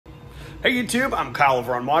Hey YouTube, I'm Kyle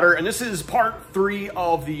over on Water, and this is part 3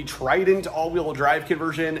 of the Trident all-wheel drive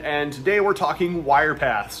conversion, and today we're talking wire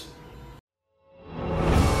paths.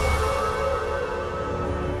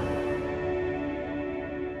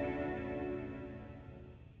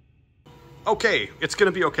 Okay, it's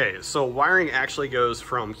gonna be okay. So wiring actually goes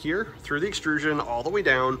from here through the extrusion all the way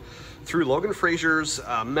down through Logan Fraser's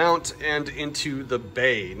mount and into the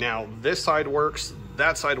bay. Now this side works,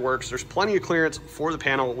 that side works. There's plenty of clearance for the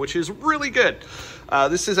panel, which is really good.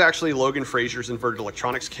 This is actually Logan Fraser's inverted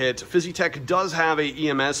electronics kit. Fizzy Tech does have a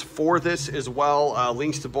EMS for this as well.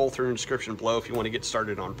 Links to both are in the description below if you want to get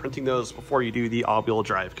started on printing those before you do the all-wheel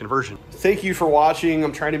drive conversion. Thank you for watching.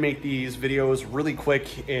 I'm trying to make these videos really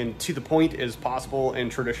quick and to the point as possible in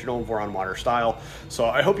traditional Voron Water style. So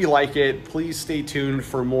I hope you like it. Please stay tuned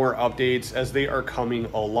for more updates as they are coming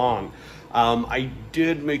along. I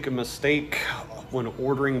did make a mistake when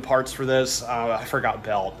ordering parts for this. I forgot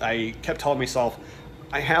belt. I kept telling myself,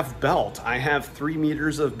 I have belt. I have 3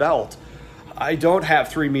 meters of belt. I don't have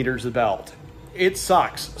 3 meters of belt. It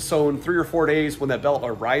sucks. So in 3 or 4 days when that belt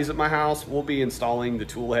arrives at my house, we'll be installing the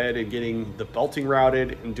tool head and getting the belting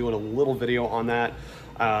routed and doing a little video on that.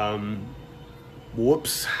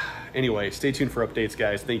 Whoops. Anyway, stay tuned for updates,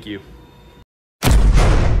 guys. Thank you.